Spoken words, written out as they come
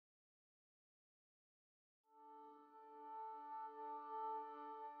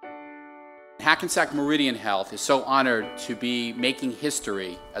Hackensack Meridian Health is so honored to be making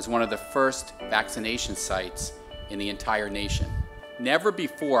history as one of the first vaccination sites in the entire nation. Never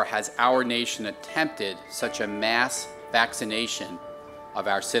before has our nation attempted such a mass vaccination of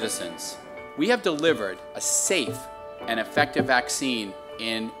our citizens. We have delivered a safe and effective vaccine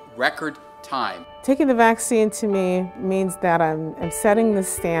in record time. Taking the vaccine to me means that I'm setting the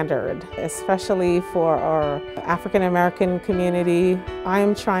standard, especially for our African American community. I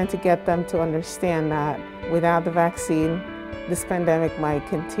am trying to get them to understand that without the vaccine, this pandemic might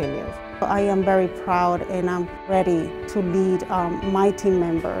continue. I am very proud and I'm ready to lead my team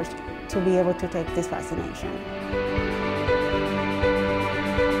members to be able to take this vaccination.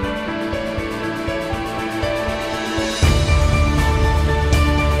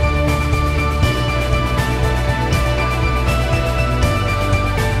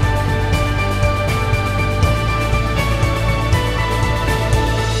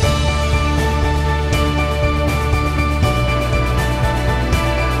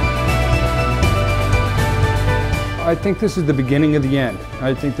 I think this is the beginning of the end.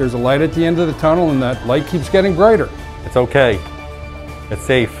 I think there's a light at the end of the tunnel and that light keeps getting brighter. It's okay. It's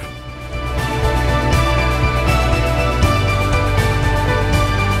safe.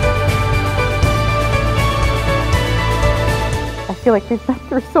 I feel like we've been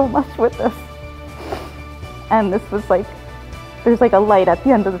through so much with this. And this was like, there's like a light at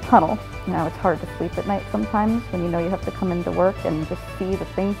the end of the tunnel. You know, it's hard to sleep at night sometimes when you know you have to come into work and just see the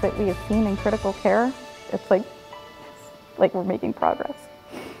things that we have seen in critical care. It's like we're making progress.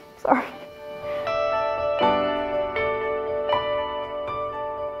 Sorry.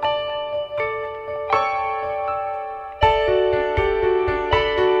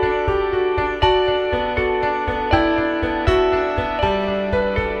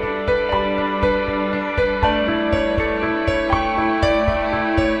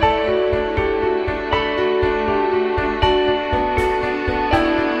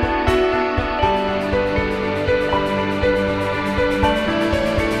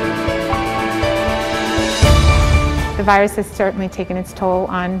 The virus has certainly taken its toll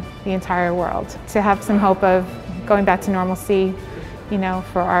on the entire world. To have some hope of going back to normalcy, you know,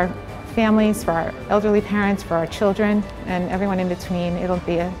 for our families, for our elderly parents, for our children, and everyone in between, it'll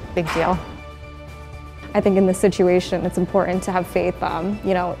be a big deal. I think in this situation, it's important to have faith,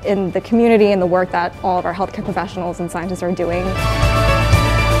 you know, in the community and the work that all of our healthcare professionals and scientists are doing.